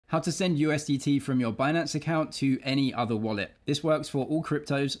How to send USDT from your Binance account to any other wallet. This works for all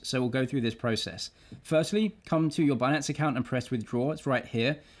cryptos, so we'll go through this process. Firstly, come to your Binance account and press withdraw. It's right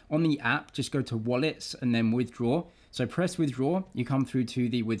here. On the app, just go to wallets and then withdraw. So press withdraw, you come through to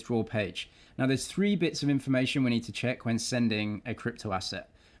the withdraw page. Now there's 3 bits of information we need to check when sending a crypto asset.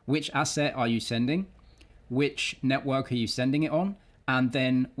 Which asset are you sending? Which network are you sending it on? And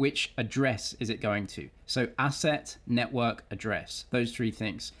then which address is it going to? So asset, network, address, those 3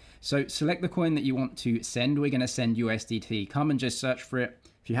 things. So select the coin that you want to send. We're going to send USDT. Come and just search for it.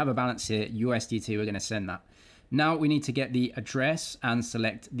 If you have a balance here, USDT, we're going to send that. Now we need to get the address and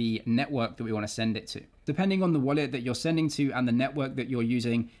select the network that we want to send it to. Depending on the wallet that you're sending to and the network that you're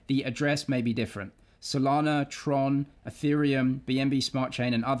using, the address may be different. Solana, Tron, Ethereum, BNB Smart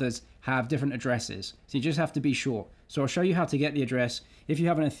Chain, and others have different addresses. So you just have to be sure. So I'll show you how to get the address. If you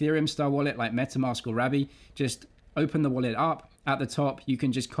have an Ethereum style wallet like MetaMask or Rabby, just open the wallet up. At the top, you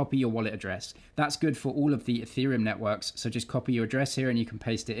can just copy your wallet address. That's good for all of the Ethereum networks. So just copy your address here and you can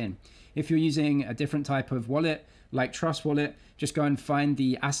paste it in. If you're using a different type of wallet, like Trust Wallet, just go and find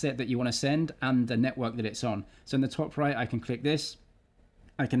the asset that you want to send and the network that it's on. So in the top right, I can click this.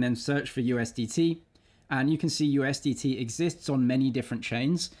 I can then search for USDT. And you can see USDT exists on many different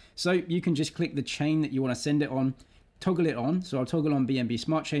chains. So you can just click the chain that you want to send it on, toggle it on. So I'll toggle on BNB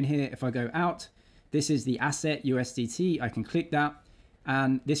Smart Chain here. If I go out, this is the asset USDT. I can click that.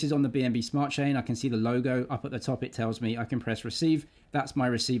 And this is on the BNB Smart Chain. I can see the logo up at the top. It tells me I can press receive. That's my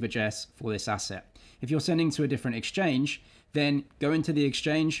receive address for this asset. If you're sending to a different exchange, then go into the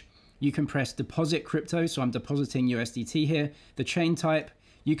exchange. You can press deposit crypto. So I'm depositing USDT here. The chain type,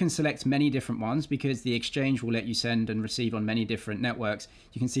 you can select many different ones because the exchange will let you send and receive on many different networks.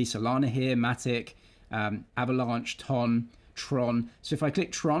 You can see Solana here, Matic, Avalanche, Ton, Tron. So if I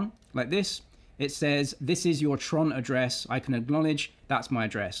click Tron like this, it says, this is your Tron address. I can acknowledge that's my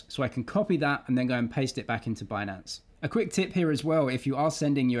address. So I can copy that and then go and paste it back into Binance. A quick tip here as well, if you are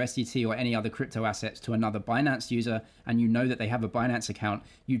sending USDT or any other crypto assets to another Binance user and you know that they have a Binance account,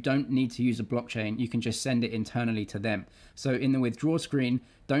 you don't need to use a blockchain. You can just send it internally to them. So in the withdraw screen,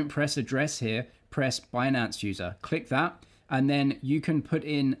 don't press address here, press Binance user. Click that, and then you can put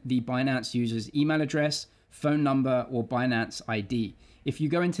in the Binance user's email address, phone number, or Binance ID. If you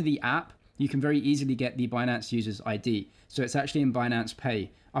go into the app, you can very easily get the Binance user's ID. So it's actually in Binance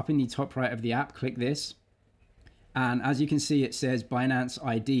Pay. Up in the top right of the app, click this. And as you can see, it says Binance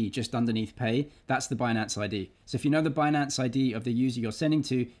ID just underneath Pay. That's the Binance ID. So if you know the Binance ID of the user you're sending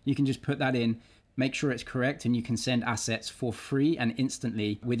to, you can just put that in, make sure it's correct, and you can send assets for free and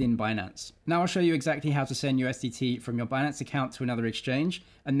instantly within Binance. Now I'll show you exactly how to send USDT from your Binance account to another exchange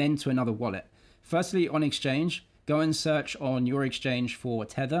and then to another wallet. Firstly, on exchange, go and search on your exchange for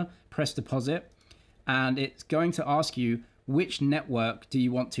Tether, press deposit, and it's going to ask you which network do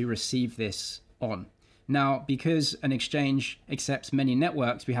you want to receive this on. Now, because an exchange accepts many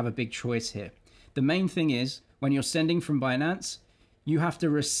networks, we have a big choice here. The main thing is when you're sending from Binance, you have to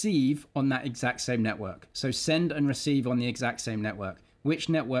receive on that exact same network. So send and receive on the exact same network. Which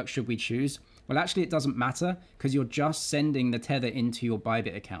network should we choose? Well, actually, it doesn't matter because you're just sending the Tether into your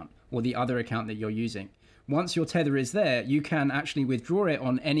Bybit account or the other account that you're using. Once your Tether is there, you can actually withdraw it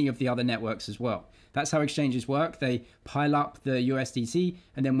on any of the other networks as well. That's how exchanges work. They pile up the USDT,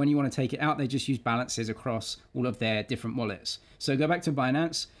 and then when you want to take it out, they just use balances across all of their different wallets. So go back to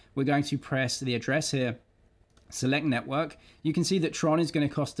Binance. We're going to press the address here, select network. You can see that Tron is going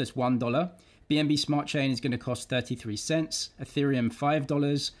to cost us $1. BNB Smart Chain is going to cost 33 cents. Ethereum,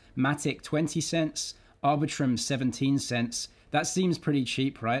 $5. Matic, 20 cents. Arbitrum, 17 cents. That seems pretty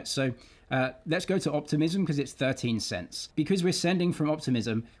cheap, right? So let's go to Optimism because it's 13 cents. Because we're sending from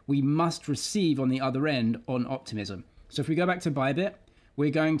Optimism, we must receive on the other end on Optimism. So if we go back to Bybit, we're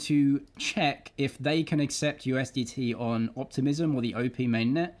going to check if they can accept USDT on Optimism or the OP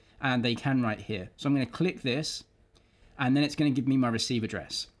mainnet, and they can right here. So I'm going to click this, and then it's going to give me my receive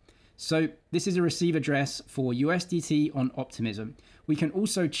address. So this is a receive address for USDT on Optimism. We can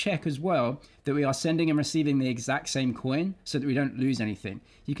also check as well that we are sending and receiving the exact same coin so that we don't lose anything.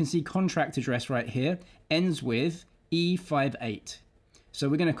 You can see contract address right here ends with E58. So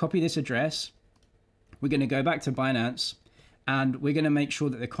we're going to copy this address. We're going to go back to Binance and we're going to make sure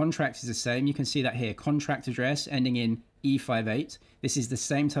that the contract is the same. You can see that here, contract address ending in E58. This is the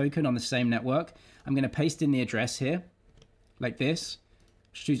same token on the same network. I'm going to paste in the address here like this.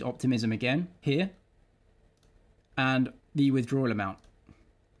 Choose Optimism again here and the withdrawal amount.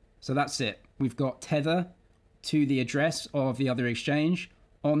 So that's it. We've got Tether to the address of the other exchange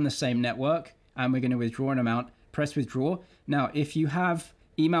on the same network, and we're going to withdraw an amount. Press withdraw. Now, if you have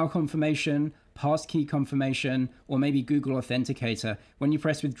email confirmation, passkey confirmation, or maybe Google Authenticator. When you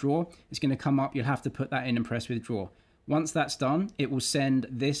press withdraw, it's going to come up. You'll have to put that in and press withdraw. Once that's done, it will send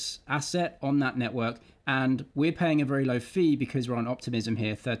this asset on that network, and we're paying a very low fee because we're on Optimism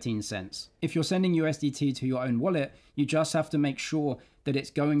here, 13 cents. If you're sending USDT to your own wallet, you just have to make sure that it's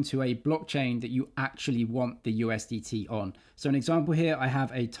going to a blockchain that you actually want the USDT on. So an example here, I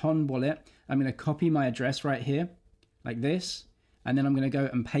have a Ton wallet. I'm going to copy my address right here, like this, and then I'm going to go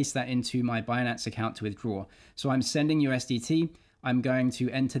and paste that into my Binance account to withdraw. So I'm sending USDT. I'm going to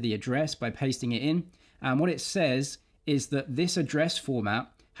enter the address by pasting it in. And what it says is that this address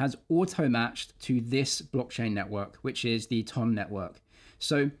format has auto-matched to this blockchain network, which is the Ton network.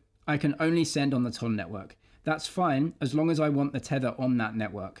 So I can only send on the Ton network. That's fine as long as I want the tether on that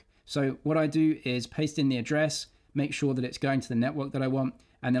network. So what I do is paste in the address, make sure that it's going to the network that I want,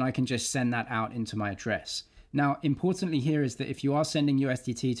 and then I can just send that out into my address. Now, importantly here is that if you are sending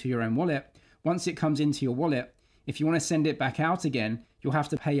USDT to your own wallet, once it comes into your wallet, if you want to send it back out again, you'll have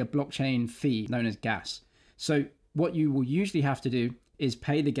to pay a blockchain fee known as gas. So what you will usually have to do is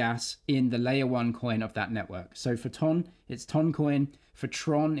pay the gas in the layer 1 coin of that network. So for Ton, it's Ton coin. For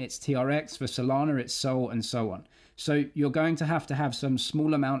Tron, it's TRX. For Solana, it's Sol, and so on. So you're going to have some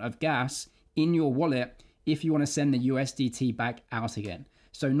small amount of gas in your wallet if you want to send the USDT back out again.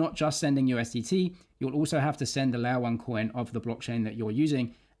 So not just sending USDT, you'll also have to send the layer 1 coin of the blockchain that you're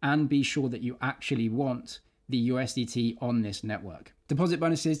using, and be sure that you actually want the USDT on this network. Deposit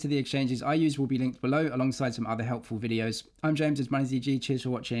bonuses to the exchanges I use will be linked below alongside some other helpful videos. I'm James, it's MoneyZG. Cheers for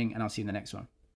watching, and I'll see you in the next one.